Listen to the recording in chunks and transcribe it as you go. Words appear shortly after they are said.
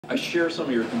I share some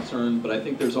of your concern, but I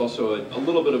think there's also a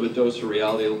little bit of a dose of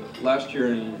reality. Last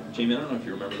year, and Jamie, I don't know if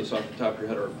you remember this off the top of your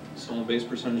head, our stolen base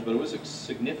percentage, but it was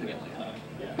significantly high.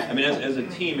 I mean, as a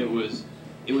team, it was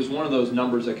one of those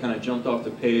numbers that kind of jumped off the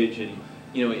page, and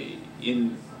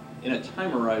in a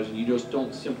time horizon, you just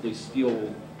don't simply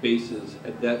steal bases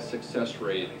at that success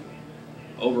rate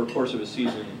over a course of a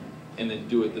season and then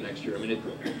do it the next year. I mean,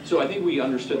 so I think we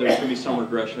understood there was going to be some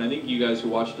regression. I think you guys who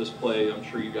watched us play, I'm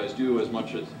sure you guys do as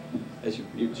much as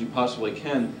you possibly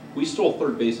can. We stole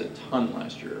third base a ton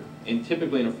last year, and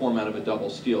typically in a format of a double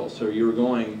steal. So you were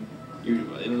going,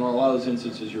 in a lot of those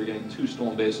instances, you were getting 2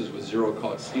 stolen bases with 0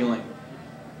 caught stealing.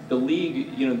 The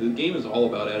league, the game is all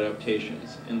about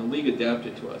adaptations, and the league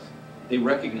adapted to us. They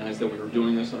recognized that we were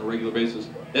doing this on a regular basis.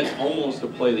 That's almost a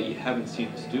play that you haven't seen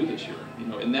us do this year,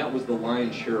 and that was the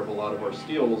lion's share of a lot of our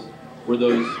steals were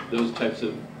those types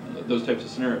of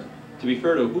scenarios. To be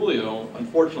fair to Julio,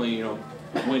 unfortunately,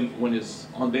 when his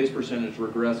on-base percentage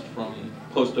regressed from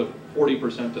close to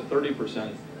 40% to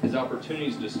 30%, his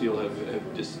opportunities to steal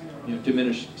have just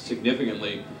diminished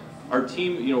significantly. Our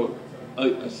team,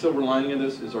 a silver lining of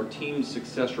this is our team's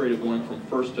success rate of going from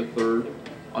first to third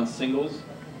on singles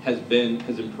has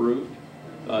improved,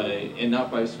 and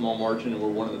not by a small margin, and we're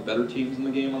one of the better teams in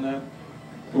the game on that.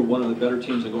 We're one of the better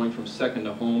teams in going from second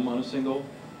to home on a single.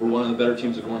 We're one of the better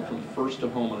teams in going from first to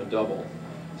home on a double.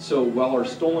 So while our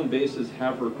stolen bases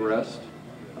have regressed,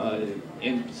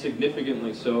 and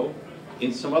significantly so,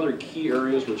 in some other key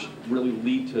areas which really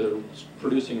lead to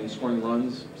producing and scoring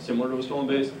runs similar to a stolen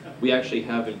base, we actually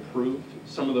have improved.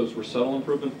 Some of those were subtle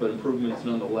improvements, but improvements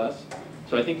nonetheless.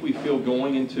 So I think we feel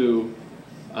going into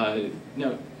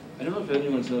now, I don't know if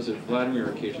anyone knows that Vladimir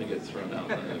occasionally gets thrown out.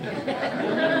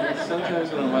 Sometimes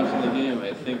when I'm watching the game,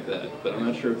 I think that, but I'm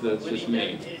not sure if that's just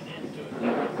me.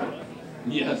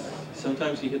 Yes,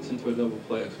 sometimes he hits into a double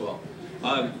play as well.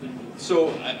 So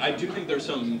I do think there's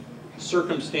some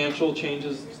circumstantial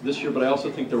changes this year, but I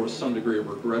also think there was some degree of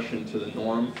regression to the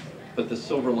norm. But the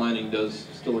silver lining does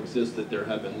still exist that there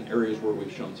have been areas where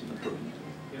we've shown some improvement.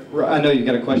 I know you've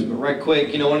got a question, but right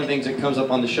quick, one of the things that comes up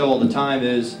on the show all the time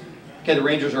is, okay, the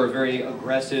Rangers are a very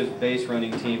aggressive base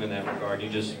running team in that regard. You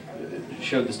just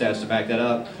showed the stats to back that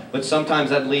up. But sometimes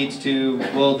that leads to,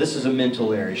 well, this is a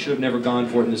mental area. Should have never gone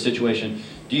for it in this situation.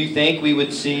 Do you think we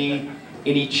would see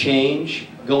any change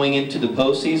going into the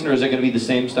postseason, or is it going to be the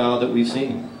same style that we've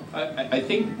seen? I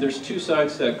think there's two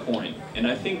sides to that coin. And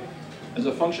I think as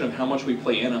a function of how much we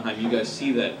play Anaheim, you guys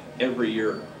see that every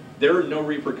year. There are no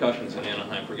repercussions in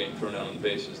Anaheim for getting thrown out on the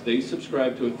bases. They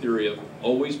subscribe to a theory of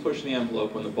always push the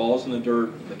envelope when the ball's in the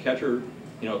dirt, the catcher,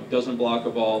 doesn't block a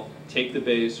ball, take the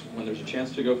base. When there's a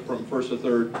chance to go from first to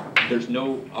third, there's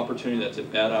no opportunity that's a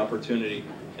bad opportunity.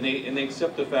 And they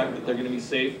accept the fact that they're going to be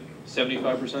safe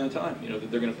 75% of the time. That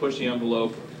they're going to push the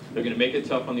envelope, they're going to make it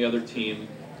tough on the other team,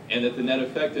 and that the net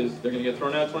effect is they're going to get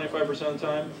thrown out 25% of the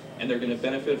time, and they're going to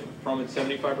benefit from it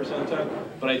 75% of the time.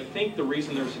 But I think the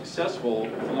reason they're successful,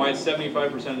 and why it's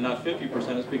 75% and not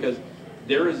 50%, is because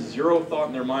there is zero thought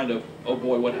in their mind of, oh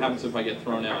boy, what happens if I get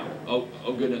thrown out? Oh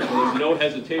goodness, so there's no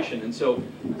hesitation. And so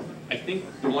I think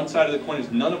the one side of the coin is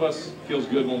none of us feels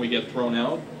good when we get thrown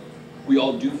out. We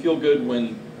all do feel good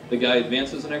when the guy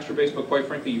advances an extra base, but quite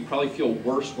frankly, you probably feel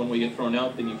worse when we get thrown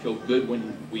out than you feel good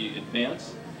when we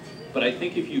advance. But I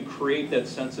think if you create that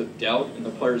sense of doubt in the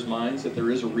players' minds that there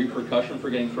is a repercussion for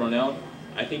getting thrown out,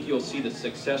 I think you'll see the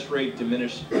success rate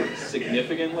diminish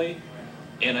significantly.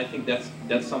 And I think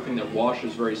that's something that Wash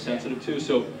is very sensitive to.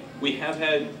 So we have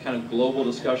had kind of global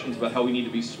discussions about how we need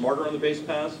to be smarter on the base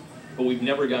pass, but we've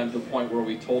never gotten to the point where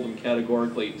we told them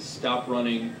categorically, stop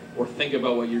running or think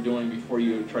about what you're doing before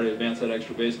you try to advance that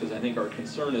extra base, because I think our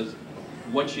concern is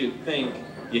once you think,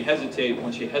 you hesitate.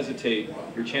 Once you hesitate,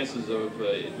 your chances of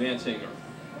advancing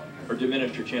are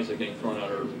diminished. Your chances of getting thrown out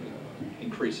are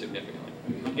increased significantly.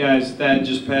 Guys, Thad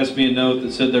just passed me a note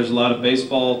that said there's a lot of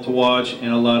baseball to watch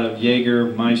and a lot of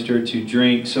Jägermeister to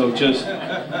drink. So just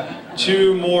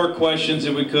 2 more questions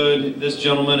if we could. This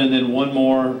gentleman and then 1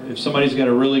 more. If somebody's got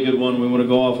a really good one, we want to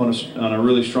go off on a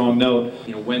really strong note.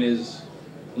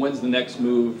 When's the next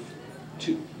move?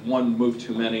 One move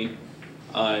too many.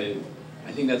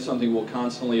 I think that's something we'll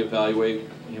constantly evaluate.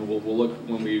 We'll look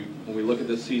when we look at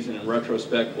this season in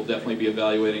retrospect. We'll definitely be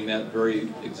evaluating that very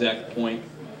exact point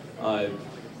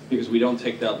because we don't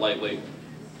take that lightly.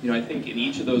 I think in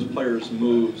each of those players'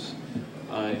 moves,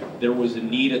 there was a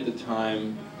need at the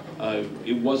time.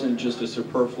 It wasn't just a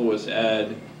superfluous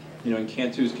add. In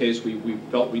Cantu's case, we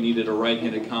felt we needed a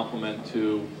right-handed complement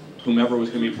to whomever was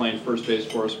going to be playing first base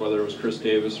for us, whether it was Chris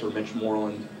Davis or Mitch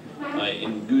Moreland.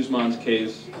 In Guzman's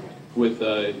case, with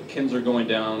Kinsler going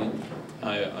down,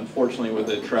 Unfortunately, with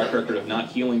a track record of not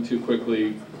healing too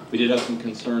quickly, we did have some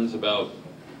concerns about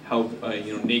how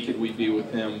naked we'd be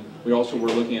with him. We also were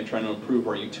looking at trying to improve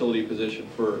our utility position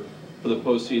for the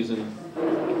postseason.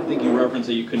 I think you referenced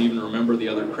that you couldn't even remember the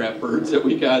other crap birds that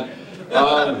we got.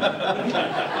 Allow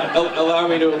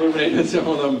me to illuminate some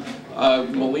of them.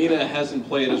 Molina hasn't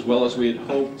played as well as we had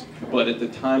hoped, but at the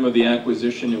time of the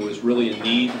acquisition, it was really a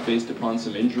need based upon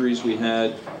some injuries we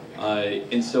had.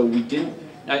 And so we didn't,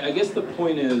 I guess the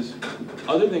point is,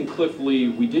 other than Cliff Lee,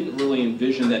 we didn't really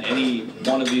envision that any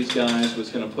one of these guys was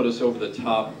going to put us over the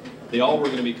top. They all were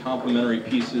going to be complementary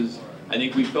pieces. I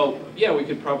think we felt, yeah, we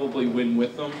could probably win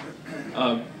with them.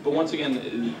 But once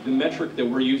again, the metric that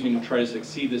we're using to try to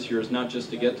succeed this year is not just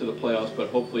to get to the playoffs, but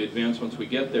hopefully advance once we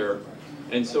get there.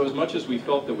 And so as much as we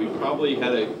felt that we probably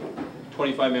had a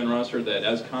 25-man roster that,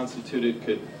 as constituted,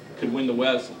 could win the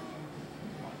West,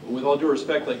 with all due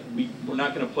respect, like we're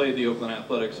not going to play the Oakland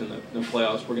Athletics in the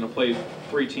playoffs. We're going to play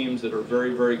 3 teams that are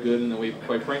very, very good, and that we've,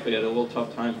 quite frankly, had a little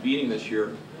tough time beating this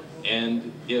year.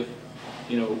 And if,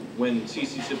 when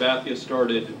CC Sabathia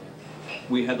started,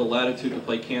 we had the latitude to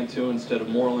play Cantu instead of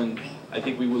Moreland, I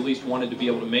think we at least wanted to be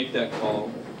able to make that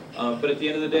call. But at the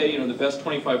end of the day, the best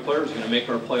 25 players are going to make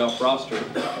our playoff roster.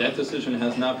 That decision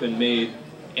has not been made.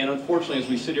 And unfortunately, as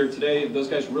we sit here today, those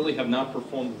guys really have not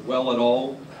performed well at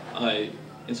all.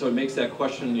 And so it makes that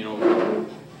question,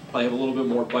 probably have a little bit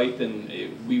more bite than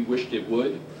we wished it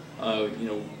would.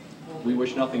 We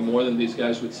wish nothing more than these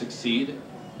guys would succeed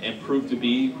and prove to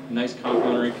be nice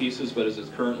complementary pieces, but as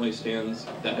it currently stands,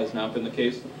 that has not been the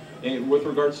case. And with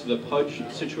regards to the Pudge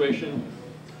situation,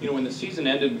 when the season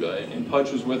ended and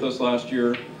Pudge was with us last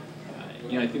year,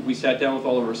 I think we sat down with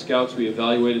all of our scouts, we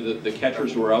evaluated the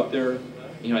catchers who were out there.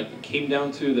 It came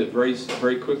down to that very,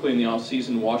 very quickly in the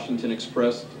offseason, Washington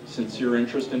expressed sincere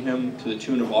interest in him to the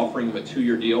tune of offering him a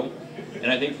 2-year deal.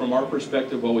 And I think from our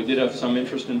perspective, while we did have some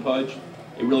interest in Pudge,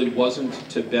 it really wasn't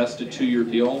to best a 2-year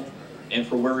deal. And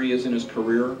for where he is in his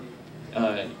career,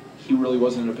 he really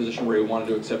wasn't in a position where he wanted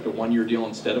to accept a 1-year deal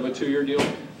instead of a 2-year deal.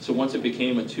 So once it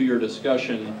became a 2-year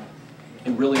discussion,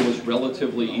 it really was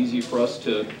relatively easy for us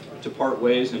to part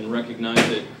ways and recognize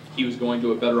that he was going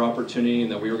to a better opportunity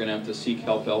and that we were going to have to seek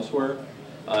help elsewhere.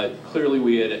 Clearly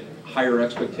we had higher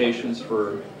expectations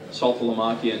for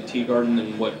Saltalamacchia and Teagarden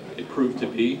than what it proved to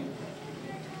be.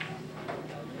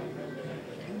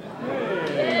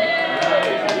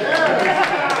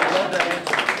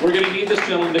 We're going to need this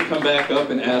gentleman to come back up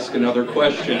and ask another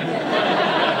question.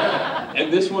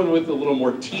 And this one with a little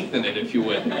more teeth in it, if you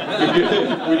would.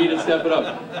 We need to step it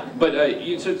up. But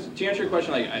so to answer your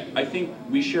question, I think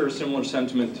we share a similar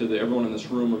sentiment to everyone in this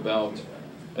room about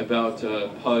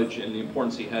Pudge and the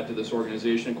importance he had to this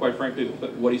organization. And quite frankly,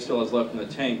 what he still has left in the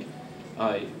tank.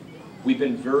 We've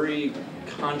been very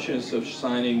conscious of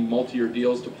signing multi-year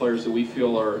deals to players that we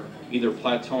feel are either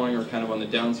plateauing or kind of on the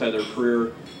downside of their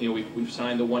career. We've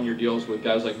signed the 1-year deals with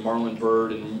guys like Marlon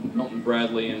Byrd and Milton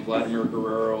Bradley and Vladimir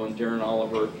Guerrero and Darren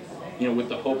Oliver, with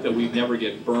the hope that we never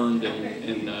get burned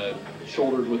and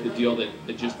shouldered with a deal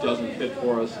that just doesn't fit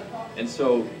for us. And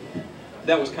so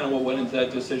that was kind of what went into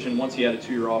that decision. Once he had a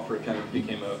 2-year offer, it kind of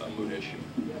became a moot issue.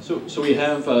 So we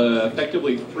have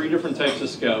effectively 3 different types of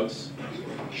scouts: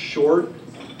 short,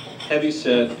 heavy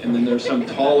set, and then there's some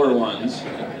taller ones.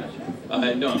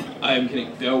 No, I'm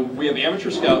kidding. No, we have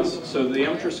amateur scouts. So the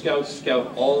amateur scouts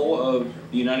scout all of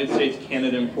the United States,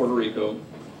 Canada, and Puerto Rico,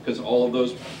 because all of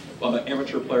those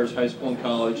amateur players, high school and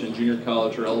college and junior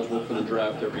college, are eligible for the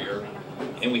draft every year.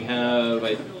 And we have,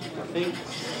 I think,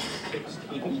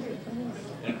 16?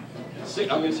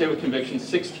 I'm going to say with conviction,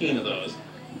 16 of those.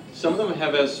 Some of them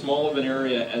have as small of an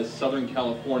area as Southern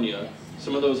California.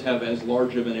 Some of those have as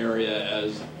large of an area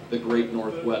as the Great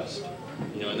Northwest.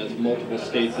 And that's multiple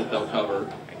states that they'll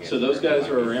cover. So those guys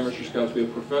are our amateur scouts. We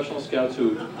have professional scouts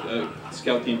who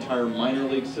scout the entire minor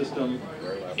league system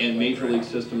and major league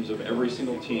systems of every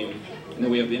single team. And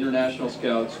then we have international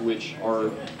scouts, which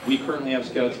we currently have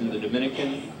scouts in the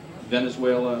Dominican,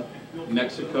 Venezuela,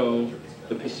 Mexico,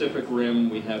 the Pacific Rim.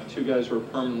 We have 2 guys who are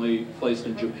permanently placed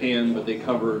in Japan, but they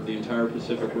cover the entire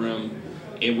Pacific Rim.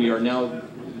 And we are now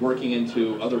working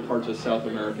into other parts of South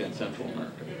America and Central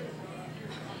America.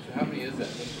 How many is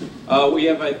that? We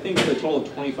have, I think, a total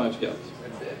of 25 scouts.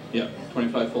 That's it? Yeah,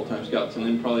 25 full-time scouts, and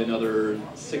then probably another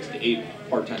 6 to 8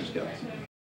 part-time scouts.